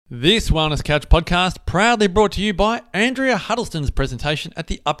This Wellness Couch podcast proudly brought to you by Andrea Huddleston's presentation at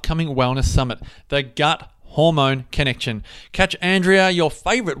the upcoming Wellness Summit, The Gut Hormone Connection. Catch Andrea, your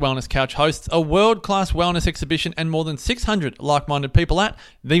favourite Wellness Couch hosts, a world-class wellness exhibition and more than 600 like-minded people at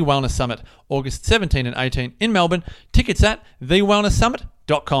The Wellness Summit, August 17 and 18 in Melbourne. Tickets at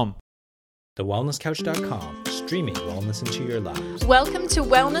thewellnesssummit.com. TheWellnessCouch.com, streaming wellness into your lives. Welcome to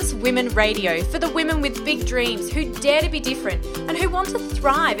Wellness Women Radio for the women with big dreams who dare to be different and who want to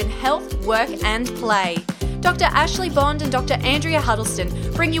thrive in health, work and play. Dr. Ashley Bond and Dr. Andrea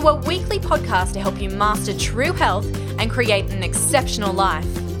Huddleston bring you a weekly podcast to help you master true health and create an exceptional life.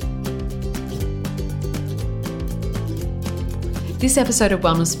 This episode of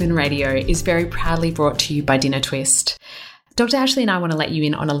Wellness Women Radio is very proudly brought to you by Dinner Twist. Dr. Ashley and I want to let you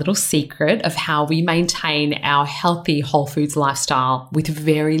in on a little secret of how we maintain our healthy whole foods lifestyle with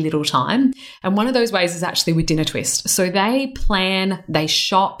very little time. And one of those ways is actually with Dinner Twist. So they plan, they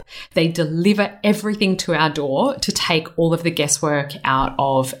shop, they deliver everything to our door to take all of the guesswork out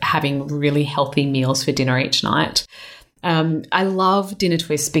of having really healthy meals for dinner each night. I love Dinner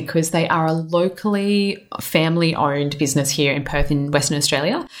Twist because they are a locally family-owned business here in Perth in Western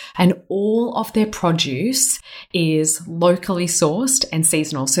Australia, and all of their produce is locally sourced and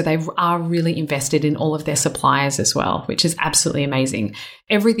seasonal. So they are really invested in all of their suppliers as well, which is absolutely amazing.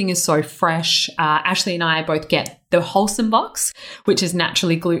 Everything is so fresh. Ashley and I both get the Wholesome box, which is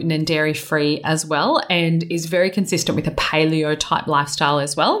naturally gluten and dairy-free as well, and is very consistent with a paleo-type lifestyle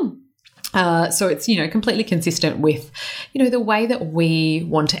as well. So it's, completely consistent with, the way that we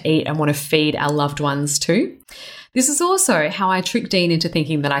want to eat and want to feed our loved ones too. This is also how I tricked Dean into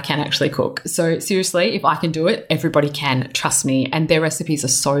thinking that I can actually cook. So seriously, if I can do it, everybody can, trust me. And their recipes are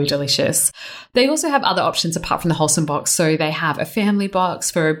so delicious. They also have other options apart from the Wholesome box. So they have a family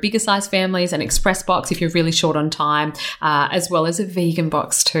box for bigger size families, an express box if you're really short on time, as well as a vegan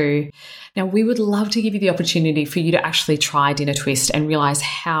box too. Now, we would love to give you the opportunity for you to actually try Dinner Twist and realize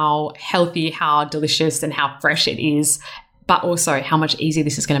how healthy, how delicious and how fresh it is, but also how much easier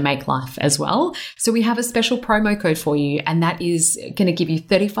this is going to make life as well. So we have a special promo code for you, and that is going to give you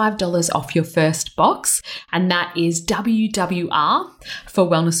 $35 off your first box, and that is WWR for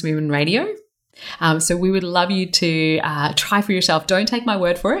Wellness Women Radio. So we would love you to try for yourself. Don't take my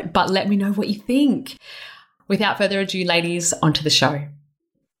word for it, but let me know what you think. Without further ado, ladies, onto the show.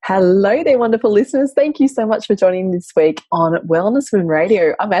 Hello there, wonderful listeners. Thank you so much for joining this week on Wellness Women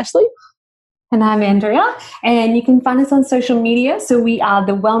Radio. I'm Ashley. And I'm Andrea, and you can find us on social media. So we are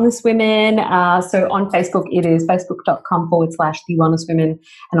The Wellness Women. So on Facebook, it is facebook.com/The Wellness Women.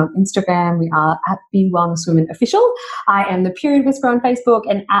 And on Instagram, we are at The Wellness Women Official. I am the Period Whisperer on Facebook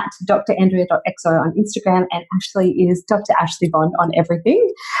and at drandrea.exo on Instagram. And Ashley is Dr. Ashley Bond on everything.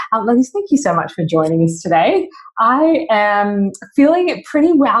 Ladies, thank you so much for joining us today. I am feeling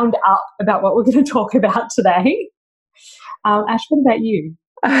pretty wound up about what we're going to talk about today. Ash, what about you?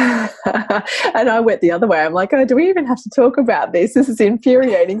 And I went the other way. I'm like, do we even have to talk about this? This is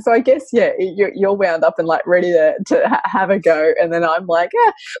infuriating. So I guess, you're wound up and like ready to have a go. And then I'm like,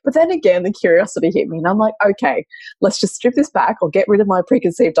 but then again, the curiosity hit me and I'm like, okay, let's just strip this back or get rid of my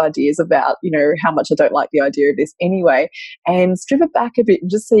preconceived ideas about, how much I don't like the idea of this anyway, and strip it back a bit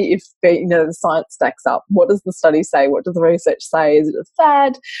and just see if, the science stacks up. What does the study say? What does the research say? Is it a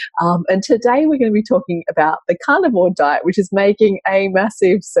fad? And today we're going to be talking about the carnivore diet, which is making a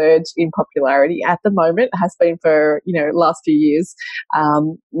massive surge in popularity at the moment. It has been for last few years,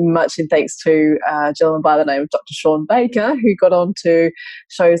 much in thanks to a gentleman by the name of Dr. Shawn Baker, who got on to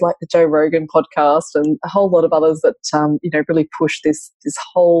shows like the Joe Rogan podcast and a whole lot of others that really pushed this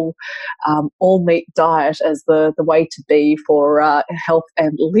whole all meat diet as the way to be for health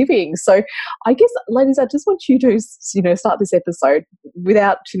and living. So I guess, ladies, I just want you to start this episode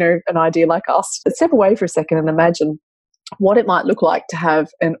without an idea like us. Step away for a second and imagine what it might look like to have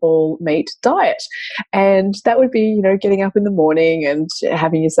an all-meat diet. And that would be, getting up in the morning and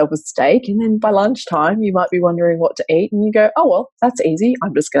having yourself a steak. And then by lunchtime, you might be wondering what to eat. And you go, oh, well, that's easy.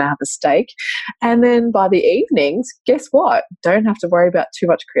 I'm just going to have a steak. And then by the evenings, guess what? Don't have to worry about too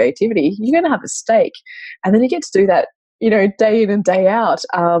much creativity. You're going to have a steak. And then you get to do that, day in and day out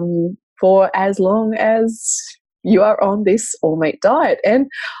for as long as you are on this all-meat diet. And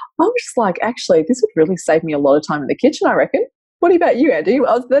I was just like, actually, this would really save me a lot of time in the kitchen, I reckon. What about you, Andy?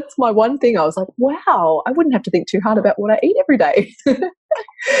 That's my one thing. I was like, wow, I wouldn't have to think too hard about what I eat every day.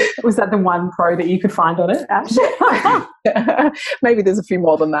 Was that the one pro that you could find on it, Ash? Maybe there's a few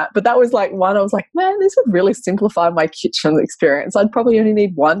more than that. But that was like one. I was like, man, this would really simplify my kitchen experience. I'd probably only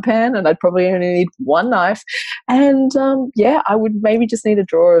need one pan and I'd probably only need one knife. And I would maybe just need a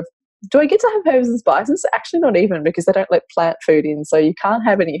drawer of do I get to have herbs and spices? Actually, not even, because they don't let plant food in, so you can't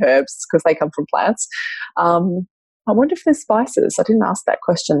have any herbs because they come from plants. I wonder if there's spices. I didn't ask that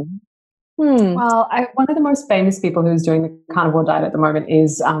question. Well, one of the most famous people who's doing the carnivore diet at the moment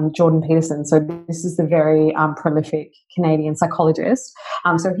is Jordan Peterson. So this is the very prolific Canadian psychologist.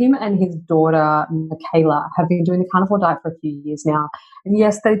 So him and his daughter, Michaela, have been doing the carnivore diet for a few years now. And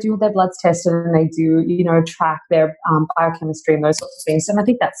yes, they do their bloods tested and they do, track their biochemistry and those sorts of things. And I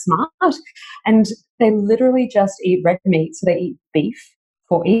think that's smart. And they literally just eat red meat. So they eat beef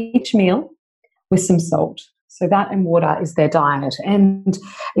for each meal with some salt. So that and water is their diet. And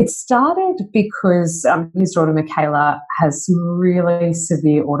it started because his daughter Michaela has some really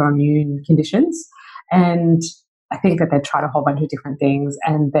severe autoimmune conditions. And I think that they tried a whole bunch of different things.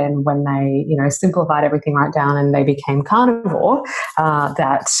 And then when they, simplified everything right down and they became carnivore,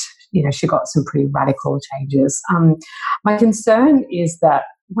 she got some pretty radical changes. My concern is that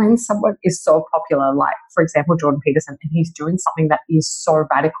when someone is so popular, like, for example, Jordan Peterson, and he's doing something that is so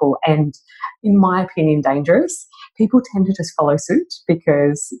radical and, in my opinion, dangerous, people tend to just follow suit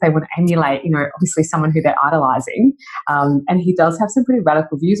because they want to emulate, obviously someone who they're idolizing. And he does have some pretty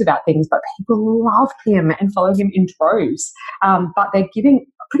radical views about things, but people love him and follow him in droves. But they're giving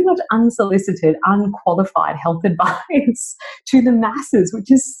pretty much unsolicited, unqualified health advice to the masses,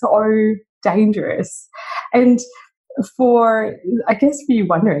 which is so dangerous. And for you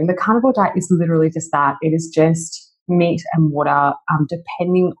wondering, the carnivore diet is literally just that. It is just meat and water,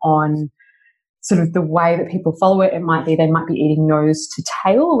 depending on sort of the way that people follow it. They might be eating nose to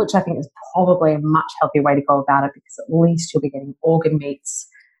tail, which I think is probably a much healthier way to go about it, because at least you'll be getting organ meats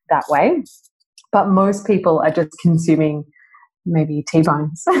that way. But most people are just consuming maybe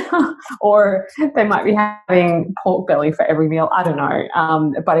T-bones or they might be having pork belly for every meal. I don't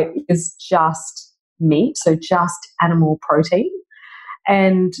know. But it is just meat, so just animal protein.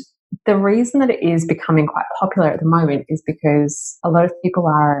 And the reason that it is becoming quite popular at the moment is because a lot of people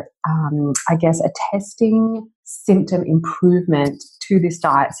are, attesting symptom improvement to this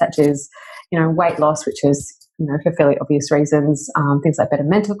diet, such as, weight loss, which is, for fairly obvious reasons, things like better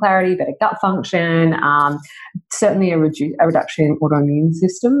mental clarity, better gut function, certainly a reduction in autoimmune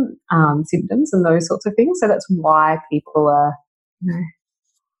system symptoms and those sorts of things. So that's why people are,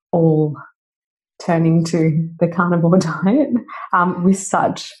 all turning to the carnivore diet with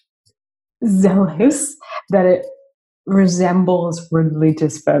such zealous that it resembles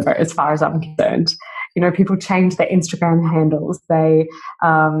religious fervor as far as I'm concerned. People change their Instagram handles. They,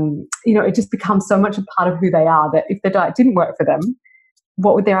 it just becomes so much a part of who they are that if the diet didn't work for them,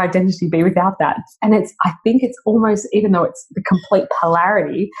 what would their identity be without that? And I think it's almost, even though it's the complete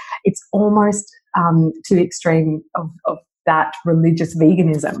polarity, it's almost to the extreme of that religious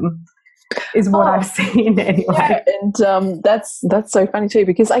veganism is what I've seen anyway. Yeah, and that's so funny too,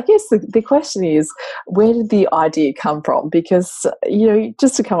 because I guess the question is, where did the idea come from? Because,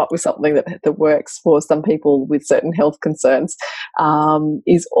 just to come up with something that works for some people with certain health concerns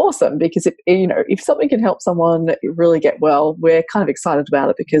is awesome, because if something can help someone really get well, we're kind of excited about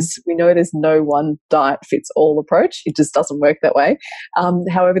it, because we know there's no one diet fits all approach. It just doesn't work that way.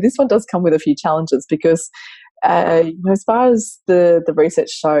 However, this one does come with a few challenges, because as far as the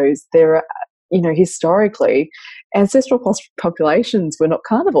research shows, there are, historically, ancestral populations were not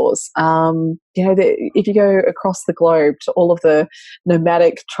carnivores. If you go across the globe to all of the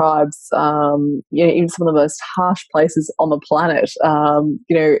nomadic tribes, even some of the most harsh places on the planet,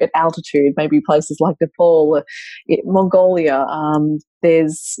 at altitude, maybe places like Nepal, Mongolia,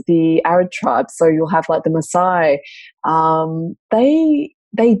 there's the arid tribes, so you'll have like the Maasai.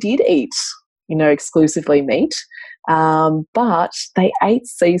 They did eat exclusively meat, but they ate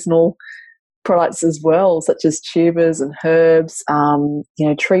seasonal products as well, such as tubers and herbs.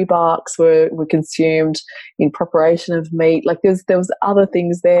 Tree barks were consumed in preparation of meat. Like there was other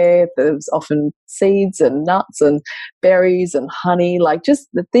things there. There was often seeds and nuts and berries and honey, like just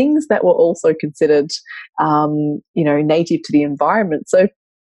the things that were also considered, native to the environment. So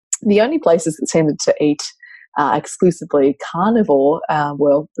the only places that tended to eat exclusively carnivore,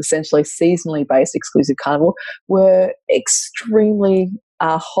 essentially seasonally based exclusive carnivore, were extremely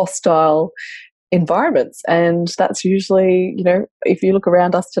hostile environments. And that's usually, if you look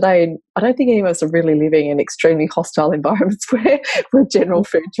around us today, I don't think any of us are really living in extremely hostile environments where general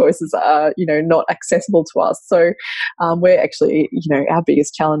food choices are, not accessible to us. So we're actually, our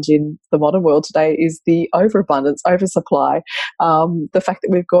biggest challenge in the modern world today is the overabundance, oversupply, the fact that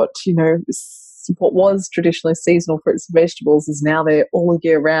we've got, what was traditionally seasonal fruits and vegetables is now there all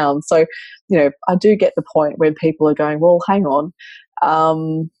year round. So, I do get the point when people are going, well, hang on,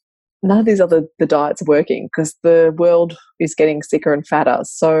 none of the diets are working because the world is getting sicker and fatter.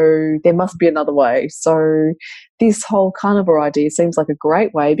 So there must be another way. So this whole carnivore idea seems like a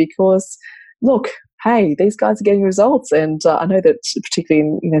great way because, look, hey, these guys are getting results. And I know that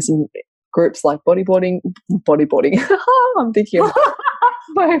particularly in some groups like bodyboarding. I'm thinking of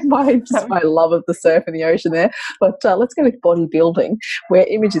my love of the surf and the ocean there. But let's go with bodybuilding, where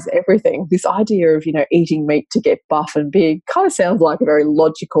image is everything. This idea of, eating meat to get buff and big kind of sounds like a very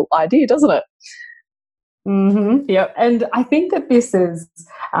logical idea, doesn't it? Mm-hmm. Yep. And I think that this is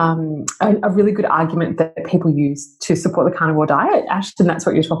a really good argument that people use to support the carnivore diet. Ashton, that's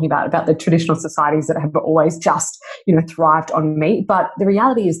what you're talking about the traditional societies that have always just, thrived on meat. But the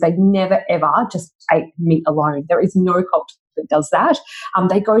reality is they never, ever just ate meat alone. There is no culture that does that.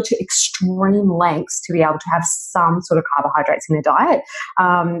 They go to extreme lengths to be able to have some sort of carbohydrates in their diet.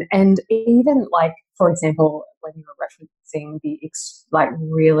 And even for example, when you were referencing the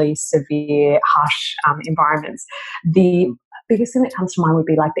really severe, harsh environments, the biggest thing that comes to mind would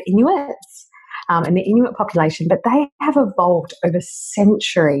be the Inuits and the Inuit population, but they have evolved over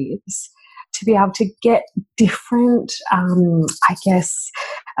centuries to be able to get different, vitamins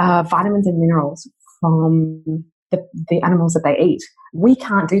and minerals from the animals that they eat. We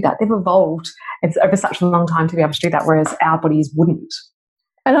can't do that. They've evolved over such a long time to be able to do that, whereas our bodies wouldn't.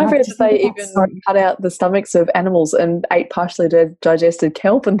 And I've read that they even cut out the stomachs of animals and ate partially digested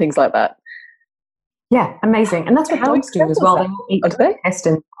kelp and things like that. Yeah, amazing. And that's what dogs do as well. They will eat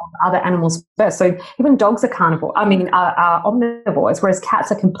intestine of other animals first. So even dogs are carnivore. Are omnivores, whereas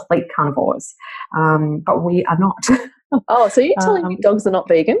cats are complete carnivores. But we are not. Oh, so you're telling me dogs are not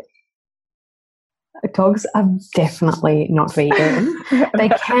vegan? Dogs are definitely not vegan. They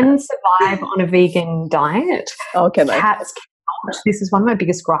can survive on a vegan diet. Oh, can they? Cats cannot. This is one of my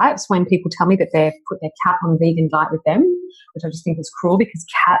biggest gripes when people tell me that they've put their cat on a vegan diet with them, which I just think is cruel because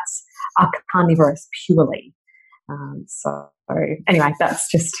cats are carnivorous purely. So anyway,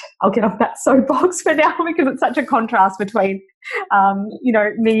 I'll get off that soapbox for now because it's such a contrast between,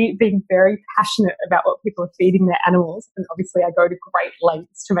 me being very passionate about what people are feeding their animals. And obviously I go to great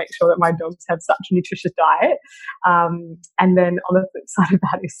lengths to make sure that my dogs have such a nutritious diet. And then on the flip side of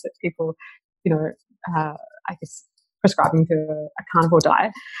that is that people, prescribing to a carnivore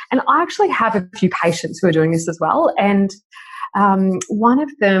diet. And I actually have a few patients who are doing this as well. And one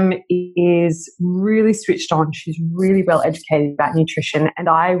of them is really switched on. She's really well educated about nutrition, and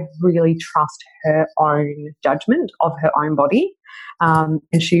I really trust her own judgment of her own body.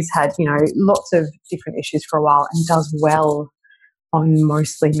 And she's had, lots of different issues for a while and does well on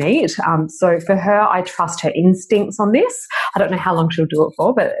mostly meat. So for her, I trust her instincts on this. I don't know how long she'll do it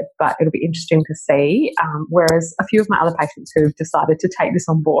for, but it'll be interesting to see. Whereas a few of my other patients who've decided to take this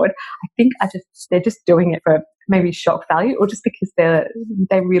on board, I think they're just doing it for maybe shock value or just because they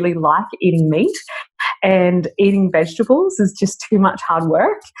really like eating meat, and eating vegetables is just too much hard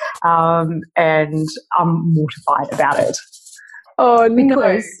work. And I'm mortified about it. Oh,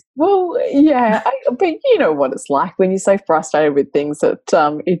 no. Well, yeah, but you know what it's like when you're so frustrated with things that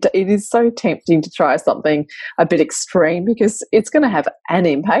it is so tempting to try something a bit extreme because it's going to have an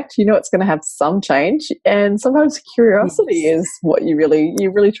impact. It's going to have some change, and sometimes curiosity is what you're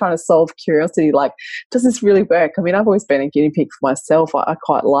really trying to solve. Curiosity, like, does this really work? I mean, I've always been a guinea pig for myself. I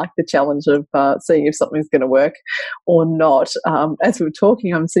quite like the challenge of seeing if something's going to work or not. As we were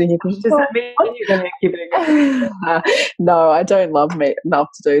talking, I'm sitting here thinking, does that mean you're going to give it a go? No, I don't love meat enough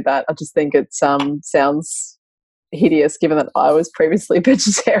to do that. I just think it sounds hideous given that I was previously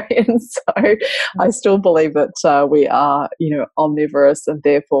vegetarian. So I still believe that we are, omnivorous and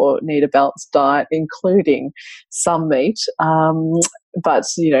therefore need a balanced diet, including some meat. But,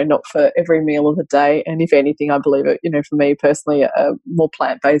 not for every meal of the day. And if anything, I believe it, for me personally, a more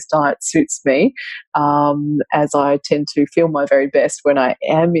plant-based diet suits me, as I tend to feel my very best when I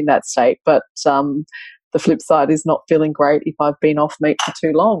am in that state. But the flip side is not feeling great if I've been off meat for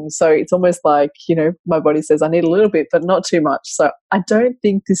too long. So it's almost like, my body says I need a little bit, but not too much. So I don't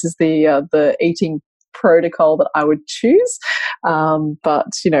think this is the eating protocol that I would choose. But,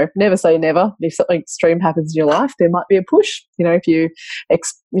 never say never. If something extreme happens in your life, there might be a push. If you, I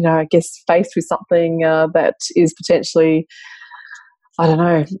guess, faced with something that is potentially, I don't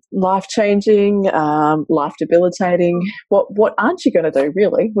know, life-changing, life-debilitating. What aren't you going to do,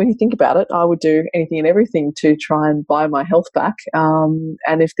 really? When you think about it, I would do anything and everything to try and buy my health back. And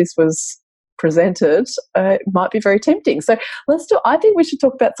if this was presented, it might be very tempting. So I think we should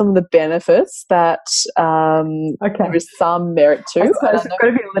talk about some of the benefits that there is some merit to. It's got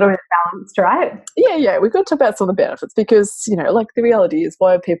to be a little bit balanced, right? Yeah. We've got to talk about some of the benefits because, the reality is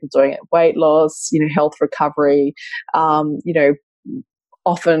why are people doing it? Weight loss, health recovery,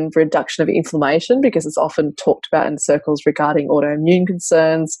 often reduction of inflammation, because it's often talked about in circles regarding autoimmune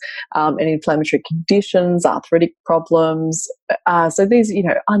concerns and inflammatory conditions, arthritic problems. So these,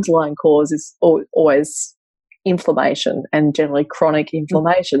 underlying cause is always inflammation, and generally chronic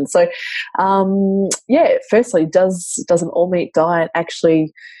inflammation. So, firstly, does an all-meat diet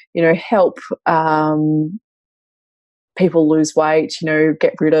actually, help people lose weight,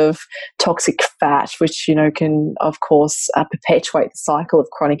 get rid of toxic fat, which, can, of course, perpetuate the cycle of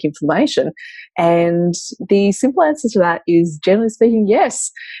chronic inflammation? And the simple answer to that is, generally speaking,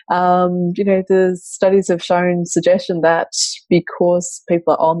 yes. The studies have shown suggestion that because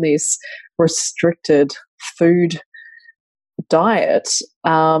people are on this restricted food diet,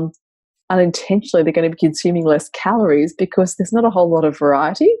 unintentionally they're going to be consuming less calories, because there's not a whole lot of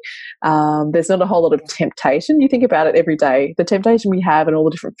variety. There's not a whole lot of temptation. You think about it every day. The temptation we have and all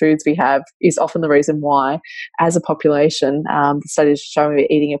the different foods we have is often the reason why, as a population, the studies show we're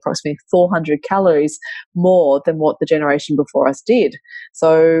eating approximately 400 calories more than what the generation before us did.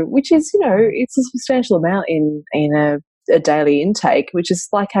 So, which is, it's a substantial amount in a daily intake, which is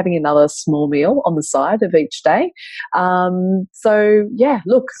like having another small meal on the side of each day. So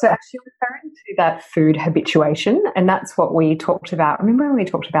actually referring to that food habituation, and that's what we talked about. Remember when we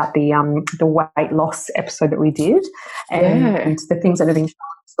talked about the weight loss episode that we did, and the things that have been shown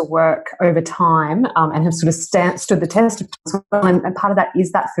to work over time and have sort of stood the test of time, and part of that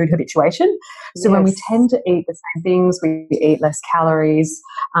is that food habituation. So when we tend to eat the same things, we eat less calories,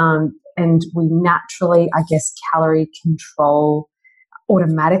 and we naturally, I guess, calorie control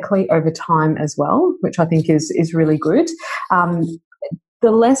automatically over time as well, which I think is really good.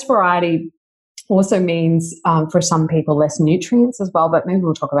 The less variety also means, for some people, less nutrients as well, but maybe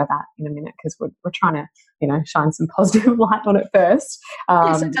we'll talk about that in a minute, because we're trying to, shine some positive light on it first.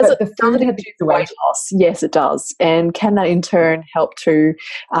 Yes, it does. The food reduce weight loss. Yes, it does. And can that in turn help to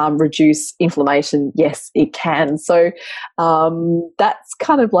reduce inflammation? Yes, it can. So that's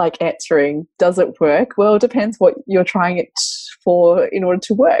kind of like answering, does it work? Well, it depends what you're trying it for in order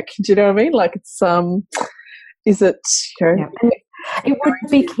to work. Do you know what I mean? Like, it's is it, it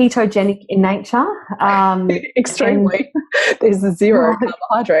would be ketogenic in nature. Extremely. There's zero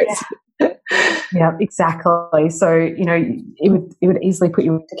carbohydrates. Yeah, exactly. So, it would easily put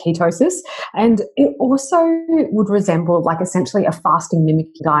you into ketosis, and it also would resemble, like, essentially a fasting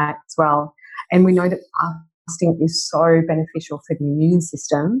mimicking diet as well. And we know that fasting is so beneficial for the immune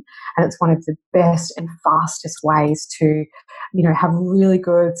system, and it's one of the best and fastest ways to, have really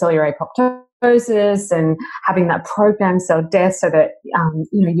good cellular apoptosis and having that programmed cell death, so that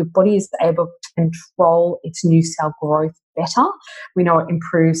your body is able to control its new cell growth better. We know it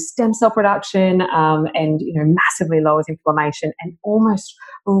improves stem cell production, and massively lowers inflammation, and almost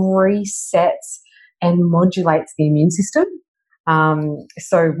resets and modulates the immune system.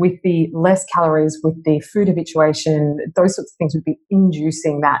 So with the less calories, with the food habituation, those sorts of things would be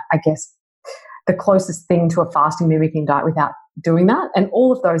inducing that, I guess, the closest thing to a fasting mimicking diet without doing that. And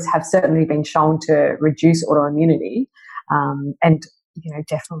all of those have certainly been shown to reduce autoimmunity, and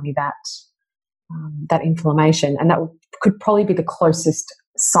definitely that inflammation. And that could probably be the closest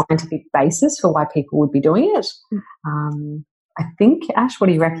scientific basis for why people would be doing it. I think, Ash, what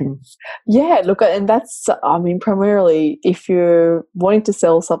do you reckon? Yeah, look, and that's, primarily, if you're wanting to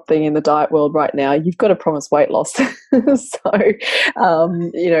sell something in the diet world right now, you've got to promise weight loss. So,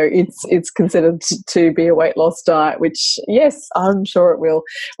 it's considered to be a weight loss diet, which, yes, I'm sure it will.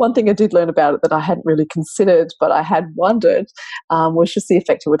 One thing I did learn about it that I hadn't really considered, but I had wondered, was just the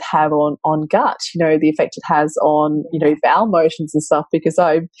effect it would have on gut, the effect it has on, bowel motions and stuff, because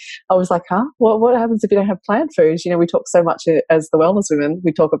I was like, what happens if you don't have plant foods? We talk so much as the wellness women,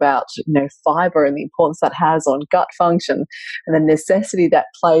 we talk about, fiber and the importance that has on gut function, and the necessity that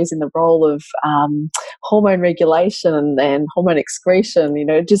plays in the role of hormone regulation and hormone excretion,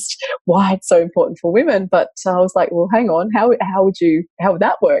 just why it's so important for women. But I was like, well, hang on, how would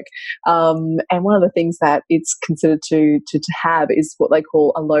that work? And one of the things that it's considered to have is what they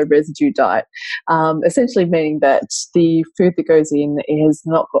call a low residue diet, essentially meaning that the food that goes in has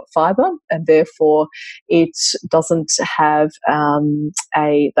not got fiber, and therefore it doesn't have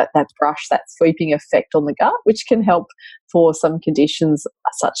that brush, that sweeping effect on the gut, which can help for some conditions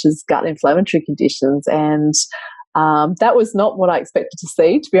such as gut inflammatory conditions. And that was not what I expected to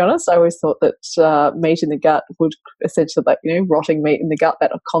see, to be honest. I always thought that meat in the gut would essentially, rotting meat in the gut,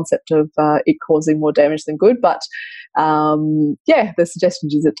 that concept of it causing more damage than good. But the suggestion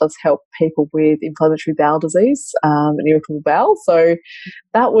is it does help people with inflammatory bowel disease and irritable bowel. So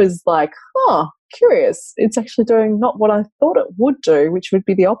that was like, curious. It's actually doing not what I thought it would do, which would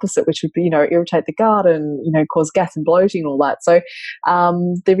be the opposite, which would be, irritate the gut and, cause gas and bloating and all that. So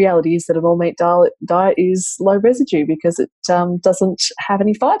the reality is that an all-meat diet is low residue because it doesn't have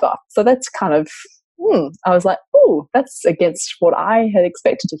any fibre. So that's kind of, I was like, oh, that's against what I had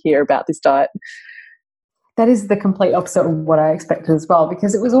expected to hear about this diet. That is the complete opposite of what I expected as well,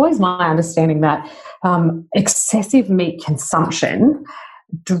 because it was always my understanding that excessive meat consumption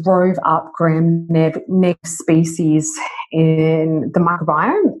drove up gram-negative species in the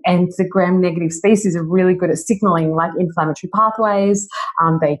microbiome, and the gram-negative species are really good at signaling like inflammatory pathways.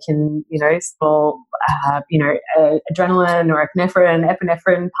 They can, signal, adrenaline or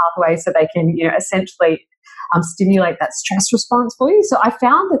epinephrine pathways, so they can, essentially stimulate that stress response for you. So I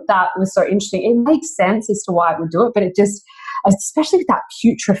found that was so interesting. It makes sense as to why it would do it, but it just, especially with that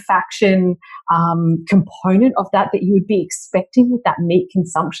putrefaction component of that you would be expecting with that meat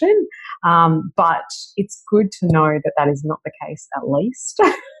consumption. But it's good to know that is not the case, at least.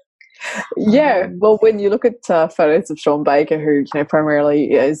 Yeah, well, when you look at photos of Sean Baker, who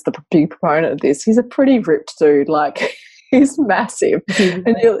primarily is the big proponent of this, he's a pretty ripped dude. Like, he's massive, and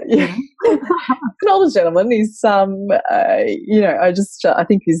an older gentleman. He's I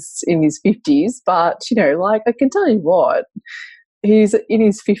think he's in his 50s, but I can tell you what, he's in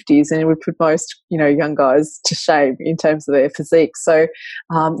his 50s, and it would put most young guys to shame in terms of their physique. So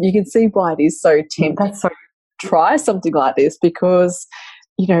you can see why it is so tempting to try something like this, because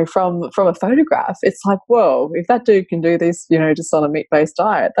from a photograph, it's like, whoa, if that dude can do this, just on a meat-based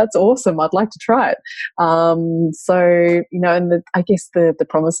diet, that's awesome. I'd like to try it. And I guess the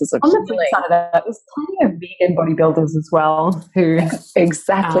promises of on the flip side of that, there's plenty of vegan bodybuilders as well who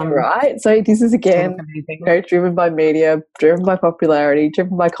exactly right. So this is again, driven by media, driven by popularity,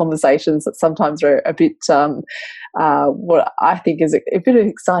 driven by conversations that sometimes are a bit what I think is a bit of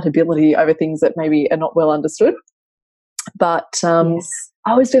excitability over things that maybe are not well understood. But yes.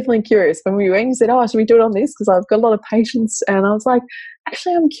 I was definitely curious when you said, should we do it on this? Because I've got a lot of patients, and I was like,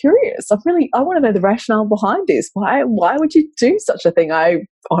 actually, I'm curious. I want to know the rationale behind this. Why would you do such a thing? I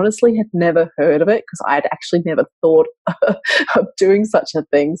honestly had never heard of it, because I had actually never thought of doing such a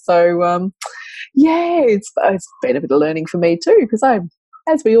thing. So, it's been a bit of learning for me too, because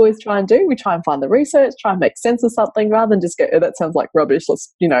as we always try and do, we try and find the research, try and make sense of something rather than just go, oh, that sounds like rubbish,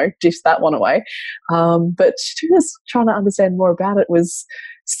 let's, dish that one away. But just trying to understand more about it was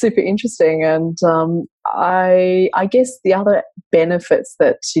super interesting. And I guess the other benefits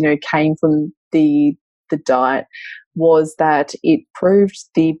that, came from the diet was that it proved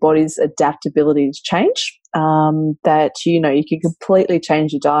the body's adaptability to change, that, you can completely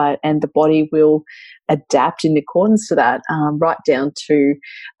change your diet and the body will adapt in accordance to that, right down to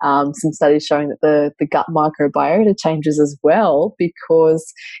some studies showing that the gut microbiota changes as well, because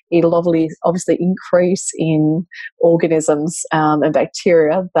it'll obviously increase in organisms and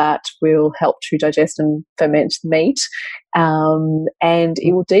bacteria that will help to digest and ferment meat, and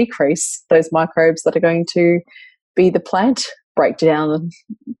it will decrease those microbes that are going to be the plant breakdown and,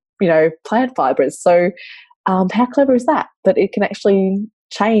 plant fibers. So how clever is that it can actually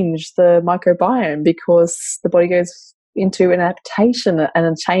change the microbiome, because the body goes into an adaptation and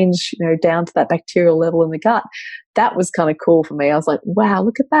a change, down to that bacterial level in the gut. That was kind of cool for me. I was like, wow,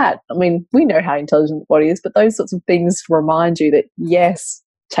 look at that. I mean, we know how intelligent the body is, but those sorts of things remind you that, yes,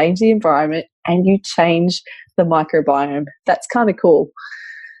 change the environment and you change the microbiome. That's kind of cool.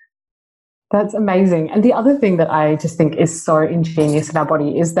 That's amazing. And the other thing that I just think is so ingenious in our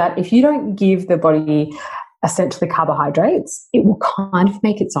body is that if you don't give the body essentially carbohydrates, it will kind of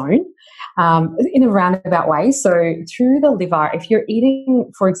make its own in a roundabout way. So through the liver, if you're eating,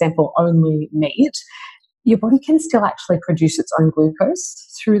 for example, only meat, your body can still actually produce its own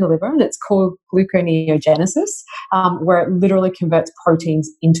glucose through the liver, and it's called gluconeogenesis, where it literally converts proteins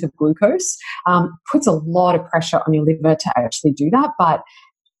into glucose. Puts a lot of pressure on your liver to actually do that, but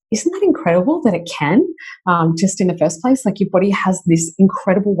isn't that incredible that it can, just in the first place? Like, your body has this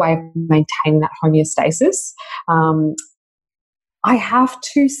incredible way of maintaining that homeostasis. I have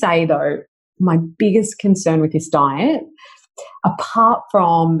to say, though, my biggest concern with this diet, apart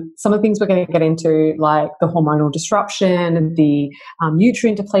from some of the things we're going to get into, like the hormonal disruption, the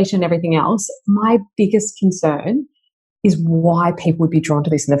nutrient depletion, and everything else, my biggest concern is why people would be drawn to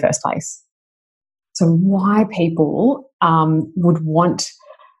this in the first place. So why people would want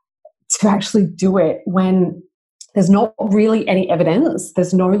to actually do it when there's not really any evidence,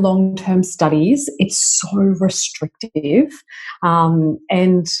 there's no long-term studies, it's so restrictive,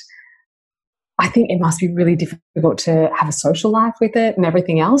 and I think it must be really difficult to have a social life with it and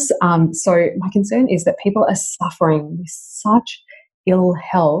everything else. So my concern is that people are suffering with such ill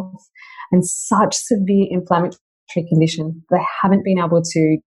health and such severe inflammatory conditions they haven't been able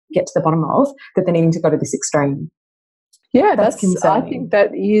to get to the bottom of, that they're needing to go to this extreme. Yeah, That's I concerning. think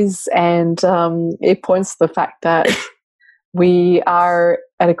that is, and it points to the fact that we are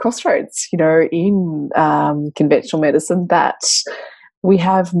at a crossroads, in conventional medicine, that we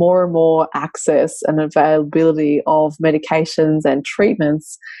have more and more access and availability of medications and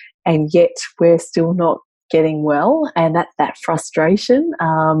treatments, and yet we're still not getting well, and that frustration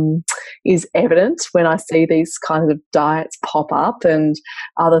is evident when I see these kinds of diets pop up and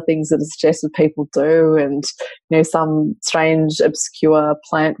other things that are suggested people do, and some strange obscure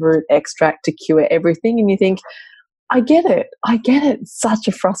plant root extract to cure everything, and you think, I get it. It's such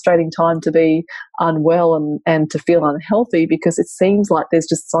a frustrating time to be unwell and to feel unhealthy, because it seems like there's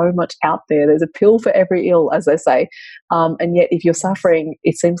just so much out there. There's a pill for every ill, as they say. And yet if you're suffering,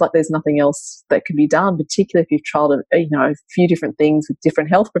 it seems like there's nothing else that can be done, particularly if you've tried a few different things with different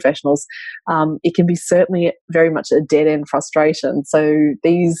health professionals. It can be certainly very much a dead-end frustration. So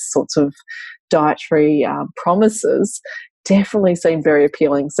these sorts of dietary promises definitely seem very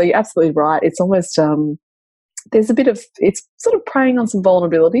appealing. So you're absolutely right. It's almost... there's a bit of, it's sort of preying on some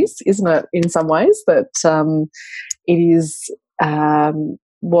vulnerabilities, isn't it, in some ways, that it is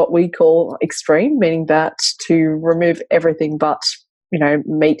what we call extreme, meaning that to remove everything but,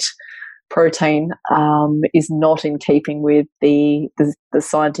 meat, protein is not in keeping with the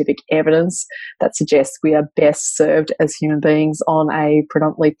scientific evidence that suggests we are best served as human beings on a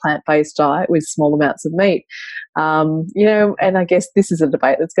predominantly plant-based diet with small amounts of meat. And I guess this is a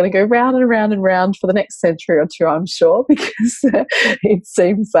debate that's going to go round and round and round for the next century or two, I'm sure, because it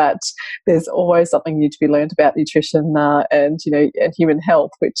seems that there's always something new to be learned about nutrition and human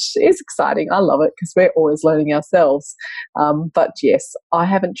health, which is exciting. I love it because we're always learning ourselves. But yes, I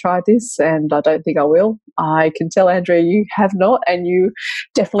haven't tried this, and I don't think I will. I can tell, Andrea, you have not, and you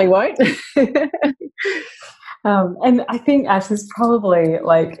definitely won't. And I think Ash is probably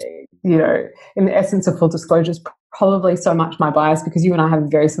in the essence of full disclosure, is probably so much my bias, because you and I have a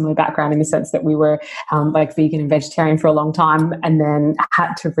very similar background in the sense that we were vegan and vegetarian for a long time, and then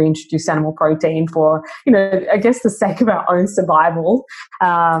had to reintroduce animal protein for, I guess the sake of our own survival.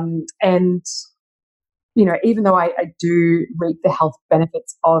 Even though I do reap the health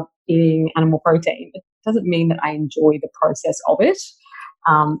benefits of eating animal protein, it doesn't mean that I enjoy the process of it.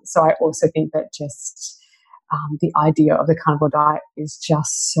 So I also think that just the idea of the carnivore diet is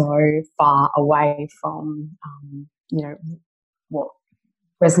just so far away from, what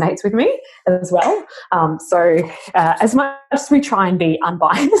resonates with me as well. As much as we try and be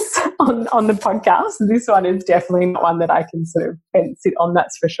unbiased on the podcast, this one is definitely not one that I can sort of sit on,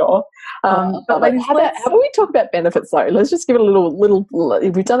 that's for sure. But ladies, how about we talk about benefits though? Let's just give it a little,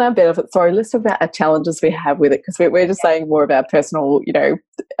 we've done our benefits, sorry, let's talk about our challenges we have with it, because we're just saying more of our personal,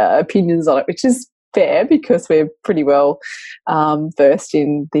 opinions on it, which is fair because we're pretty well versed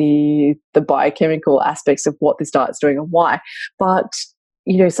in the biochemical aspects of what this diet's doing and why. But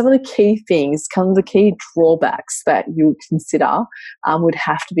some of the key things, the key drawbacks that you would consider would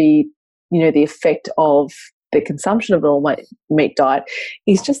have to be, the effect of the consumption of an all meat diet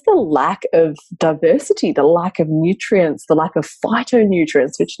is just the lack of diversity, the lack of nutrients, the lack of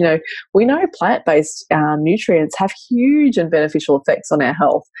phytonutrients, which, we know plant-based nutrients have huge and beneficial effects on our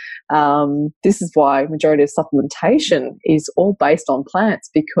health. This is why majority of supplementation is all based on plants,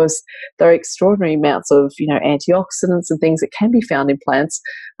 because there are extraordinary amounts of, antioxidants and things that can be found in plants.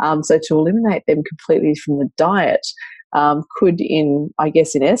 So to eliminate them completely from the diet could, in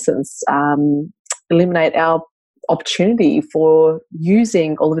essence, eliminate our opportunity for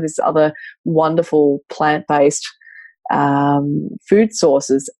using all of this other wonderful plant-based food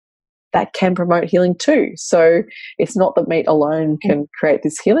sources that can promote healing too. So it's not that meat alone can create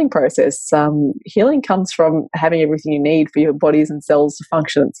this healing process. Healing comes from having everything you need for your bodies and cells to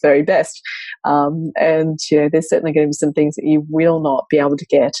function at its very best. There's certainly going to be some things that you will not be able to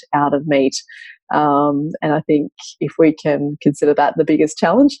get out of meat. And I think if we can consider that the biggest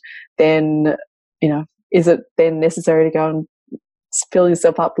challenge, then is it then necessary to go and fill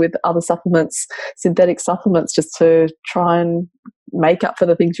yourself up with other supplements, synthetic supplements, just to try and make up for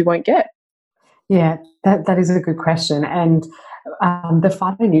the things you won't get? Yeah, that is a good question. And the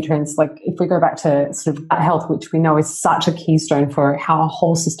phytonutrients, if we go back to sort of gut health, which we know is such a keystone for how our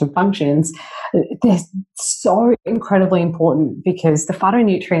whole system functions, they're so incredibly important, because the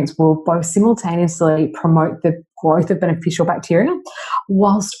phytonutrients will both simultaneously promote the growth of beneficial bacteria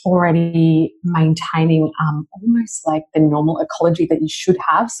whilst already maintaining almost like the normal ecology that you should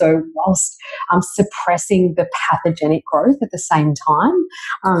have. So whilst suppressing the pathogenic growth at the same time.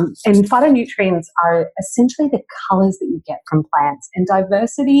 And phytonutrients are essentially the colours that you get from plants. And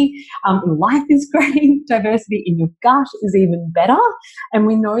diversity in life is great. Diversity in your gut is even better. And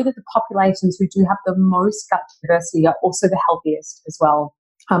we know that the populations who do have the most gut diversity are also the healthiest as well,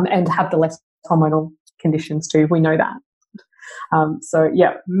 and have the less hormonal conditions too. We know that.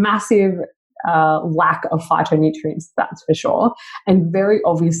 Massive lack of phytonutrients, that's for sure. And very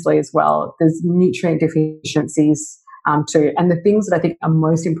obviously as well, there's nutrient deficiencies too. And the things that I think are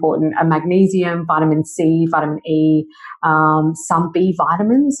most important are magnesium, vitamin C, vitamin E, some B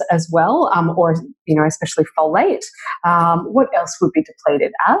vitamins as well, or, especially folate. What else would be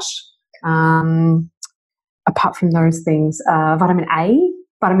depleted, Ash? Apart from those things, vitamin A,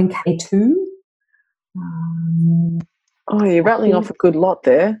 vitamin K2. You're rattling off a good lot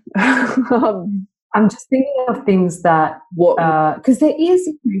there. I'm just thinking of things that, because you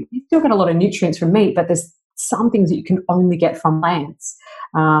still get a lot of nutrients from meat, but there's some things that you can only get from plants.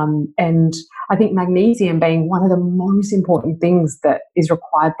 And I think magnesium being one of the most important things that is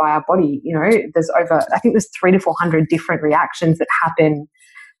required by our body. There's 300 to 400 different reactions that happen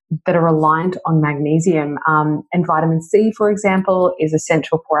that are reliant on magnesium. And vitamin C, for example, is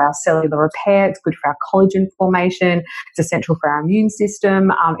essential for our cellular repair. It's good for our collagen formation. It's essential for our immune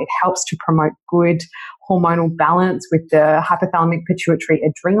system. It helps to promote good hormonal balance with the hypothalamic pituitary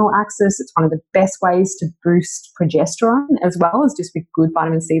adrenal axis. It's one of the best ways to boost progesterone as well as just with good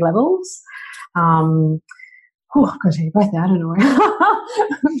vitamin C levels. I've got to take a breath there. I don't know.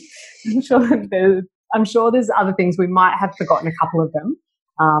 I'm sure there's other things. We might have forgotten a couple of them.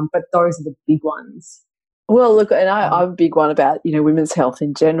 But those are the big ones. Well, look, and I'm a big one about, women's health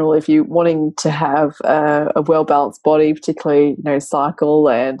in general. If you're wanting to have a well-balanced body, particularly, cycle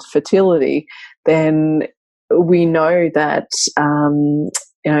and fertility, then we know that,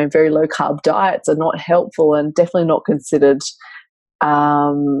 very low-carb diets are not helpful and definitely not considered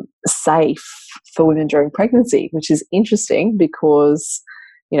safe for women during pregnancy, which is interesting because,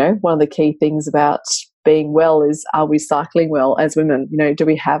 one of the key things about being well is, are we cycling well as women? Do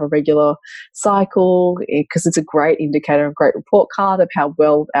we have a regular cycle? Because it's a great indicator, a great report card of how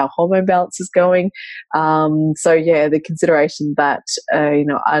well our hormone balance is going. The consideration that, a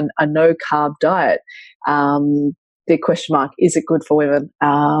no-carb diet, the question mark, is it good for women?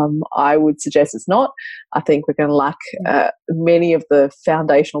 I would suggest it's not. I think we're going to lack many of the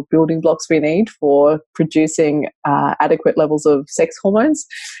foundational building blocks we need for producing adequate levels of sex hormones.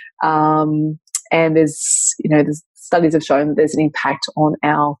 And there's studies have shown that there's an impact on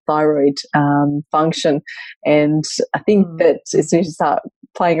our thyroid function. And I think that as soon as you start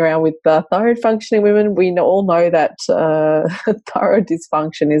playing around with thyroid function in women, we all know that thyroid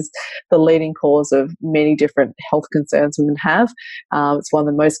dysfunction is the leading cause of many different health concerns women have. It's one of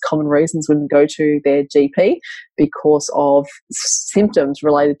the most common reasons women go to their GP because of symptoms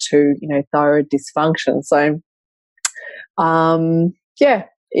related to, thyroid dysfunction. So,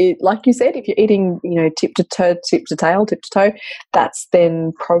 like you said, if you're eating, tip to tail, that's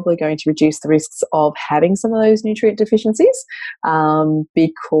then probably going to reduce the risks of having some of those nutrient deficiencies,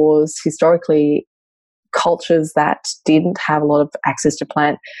 because historically cultures that didn't have a lot of access to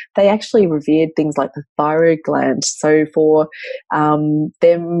plant, they actually revered things like the thyroid gland. So for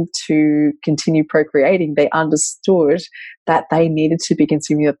them to continue procreating, they understood that they needed to be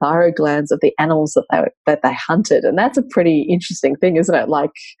consuming the thyroid glands of the animals that they hunted. And that's a pretty interesting thing, isn't it?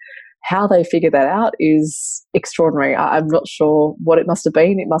 Like, how they figured that out is extraordinary. I'm not sure what it must have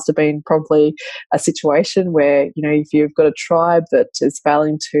been. It must have been probably a situation where, if you've got a tribe that is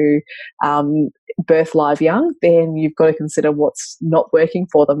failing to birth live young, then you've got to consider what's not working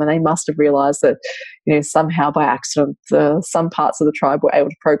for them. And they must have realised that, somehow by accident, some parts of the tribe were able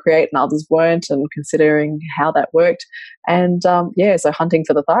to procreate and others weren't, and considering how that worked. And, so hunting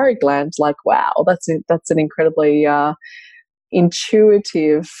for the thyroid gland, like, wow, that's an incredibly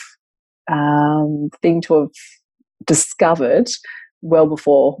intuitive thing to have discovered well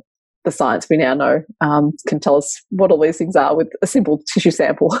before the science we now know can tell us what all these things are with a simple tissue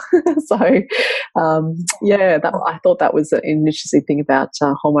sample. So, I thought that was an interesting thing about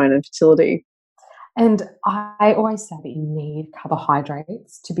hormone and fertility. And I always say that you need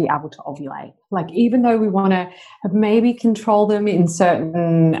carbohydrates to be able to ovulate. Like, even though we want to maybe control them in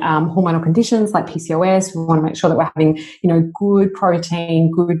certain hormonal conditions like PCOS, we want to make sure that we're having, good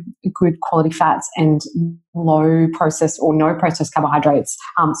protein, good quality fats, and low processed or no processed carbohydrates.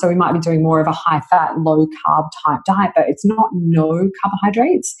 So we might be doing more of a high fat, low carb type diet, but it's not no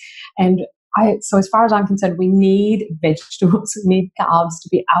carbohydrates. And so as far as I'm concerned, we need vegetables, we need carbs to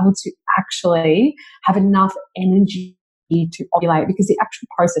be able to actually have enough energy to ovulate, because the actual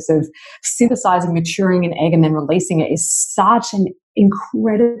process of synthesizing, maturing an egg and then releasing it is such an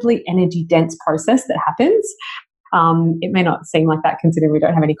incredibly energy dense process that happens. It may not seem like that considering we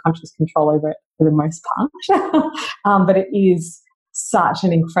don't have any conscious control over it for the most part, but it is such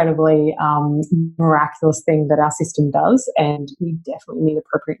an incredibly miraculous thing that our system does, and we definitely need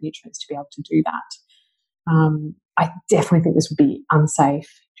appropriate nutrients to be able to do that. I definitely think this would be unsafe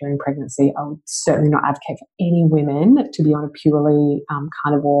during pregnancy. I would certainly not advocate for any women to be on a purely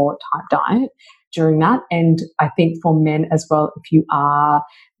carnivore type diet during that. And I think for men as well, if you are,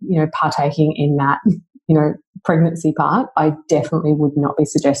 partaking in that, pregnancy part, I definitely would not be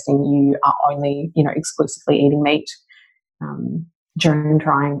suggesting you are only, exclusively eating meat during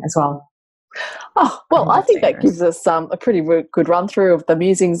trying as well. Oh, well, I think that gives us a pretty good run through of the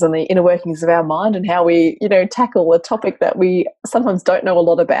musings and the inner workings of our mind and how we, tackle a topic that we sometimes don't know a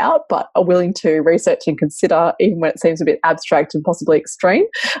lot about, but are willing to research and consider, even when it seems a bit abstract and possibly extreme.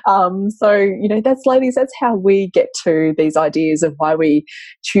 That's how we get to these ideas of why we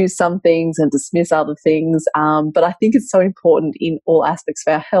choose some things and dismiss other things. But I think it's so important in all aspects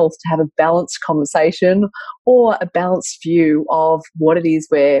of our health to have a balanced conversation or a balanced view of what it is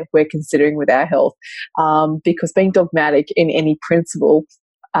we're considering with our health, because being dogmatic in any principle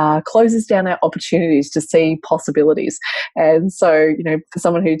closes down our opportunities to see possibilities. And so, for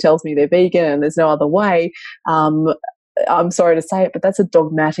someone who tells me they're vegan and there's no other way, I'm sorry to say it, but that's a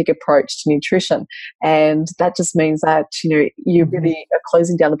dogmatic approach to nutrition. And that just means that, you really are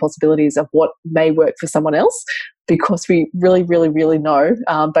closing down the possibilities of what may work for someone else, because we really, really, really know,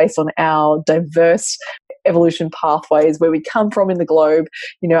 based on our diverse evolution pathways, where we come from in the globe,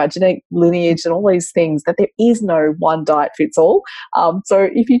 our genetic lineage and all these things, that there is no one diet fits all. So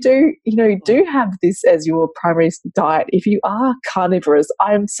if you do have this as your primary diet, if you are carnivorous,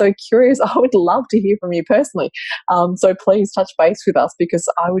 I'm so curious. I would love to hear from you personally. So please touch base with us,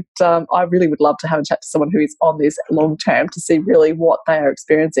 because I really would love to have a chat to someone who is on this long term to see really what they are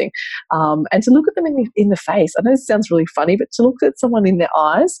experiencing, and to look at them in the face. I know this sounds really funny, but to look at someone in their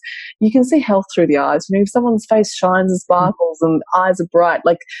eyes, you can see health through the eyes. If someone's face shines and sparkles and eyes are bright,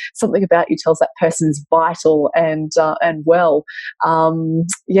 like something about you tells that person is vital and well. I'm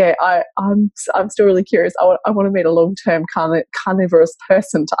still really curious. I want to meet a long-term carnivorous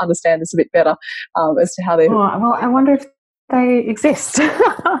person to understand this a bit better, as to how they. Well, I wonder if they exist.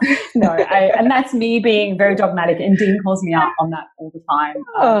 No, and that's me being very dogmatic, and Dean calls me out on that all the time.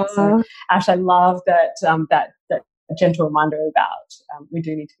 So, Ash, I love that that gentle reminder about we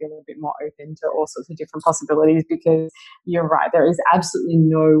do need to be a little bit more open to all sorts of different possibilities, because you're right, there is absolutely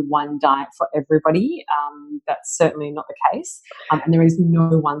no one diet for everybody. That's certainly not the case, and there is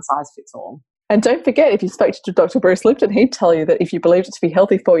no one size fits all. And don't forget, if you spoke to Dr. Bruce Lipton, he'd tell you that if you believed it to be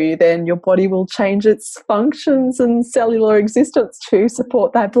healthy for you, then your body will change its functions and cellular existence to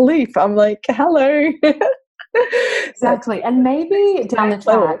support that belief. I'm like, hello. Exactly. And maybe down the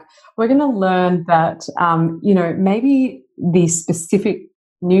track, we're going to learn that, maybe these specific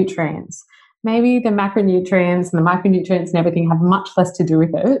nutrients, maybe the macronutrients and the micronutrients and everything have much less to do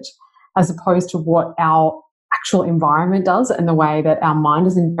with it, as opposed to what our actual environment does and the way that our mind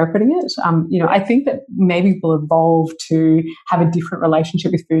is interpreting it. I think that maybe we'll evolve to have a different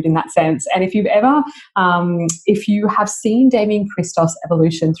relationship with food in that sense. And if you have seen Damien Christos'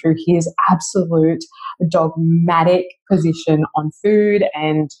 evolution through his absolute dogmatic position on food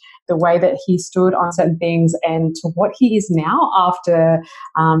and the way that he stood on certain things, and to what he is now after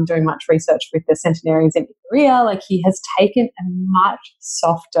doing much research with the centenarians in Korea, like he has taken a much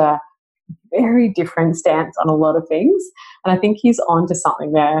softer, very different stance on a lot of things. And I think he's on to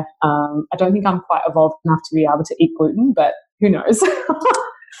something there. I don't think I'm quite evolved enough to be able to eat gluten, but who knows?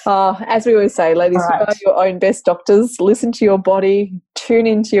 As we always say, ladies, you are your own best doctors. Listen to your body, tune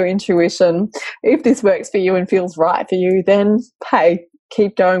into your intuition. If this works for you and feels right for you, then hey,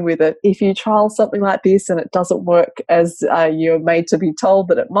 keep going with it. If you trial something like this and it doesn't work as you're made to be told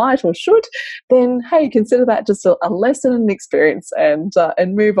that it might or should, then hey, consider that just a lesson and an experience, and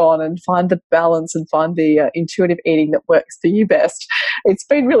move on and find the balance and find the intuitive eating that works for you best. It's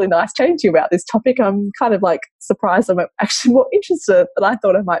been really nice chatting to you about this topic. I'm kind of like surprised I'm actually more interested than I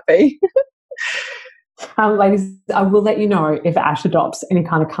thought I might be. Ladies, I will let you know if Ash adopts any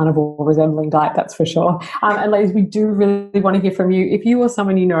kind of carnivore resembling diet, that's for sure. And ladies, we do really want to hear from you. If you or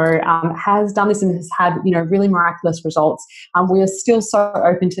someone you know has done this and has had, really miraculous results, we are still so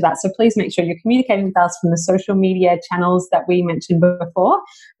open to that. So please make sure you're communicating with us from the social media channels that we mentioned before.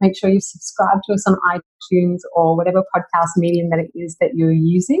 Make sure you subscribe to us on iTunes or whatever podcast medium that it is that you're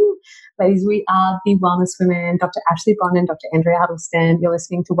using. Ladies, we are the Wellness Women, Dr. Ashley Bond and Dr. Andrea Huddleston. You're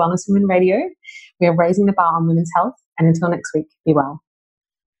listening to Wellness Women Radio. We are raising the bar on women's health And until next week, be well.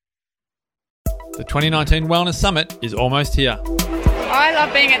 The 2019 Wellness Summit is almost here. I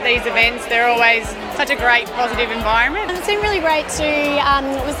love being at these events. They're always such a great, positive environment. It's been really great to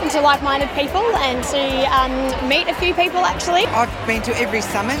listen to like-minded people and to meet a few people, actually. I've been to every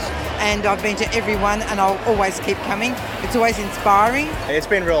summit and I've been to every one, and I'll always keep coming. It's always inspiring. It's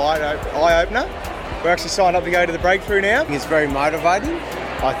been a real eye-opener. We're actually signed up to go to the Breakthrough now. It's very motivating.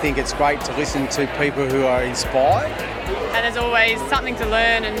 I think it's great to listen to people who are inspired. And there's always something to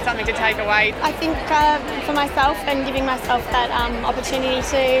learn and something to take away. I think for myself and giving myself that opportunity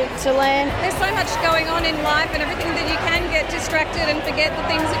to learn. There's so much going on in life and everything that you can get distracted and forget the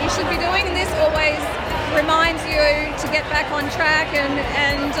things that you should be doing, and this always reminds you to get back on track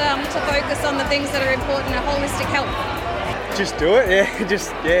and to focus on the things that are important in holistic health. Just do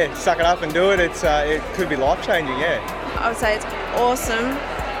it, suck it up and do it. It could be life-changing, I would say it's awesome,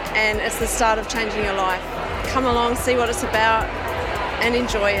 and it's the start of changing your life. Come along, see what it's about, and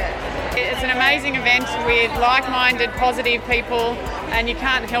enjoy it. It's an amazing event with like-minded, positive people, and you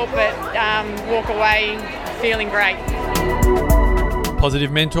can't help but walk away feeling great.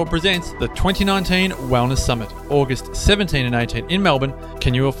 Positive Mentor presents the 2019 Wellness Summit, August 17 and 18 in Melbourne.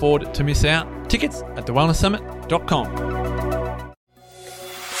 Can you afford to miss out? Tickets at thewellnesssummit.com.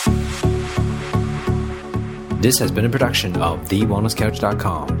 This has been a production of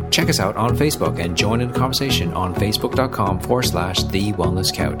TheWellnessCouch.com. Check us out on Facebook and join in the conversation on Facebook.com/The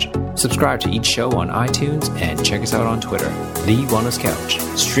Wellness Couch. Subscribe to each show on iTunes and check us out on Twitter. The Wellness Couch,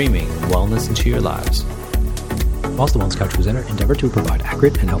 streaming wellness into your lives. Whilst the Wellness Couch presenter endeavor to provide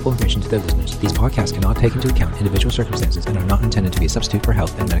accurate and helpful information to their listeners, these podcasts cannot take into account individual circumstances and are not intended to be a substitute for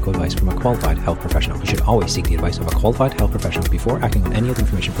health and medical advice from a qualified health professional. You should always seek the advice of a qualified health professional before acting on any of the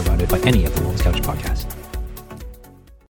information provided by any of the Wellness Couch podcasts.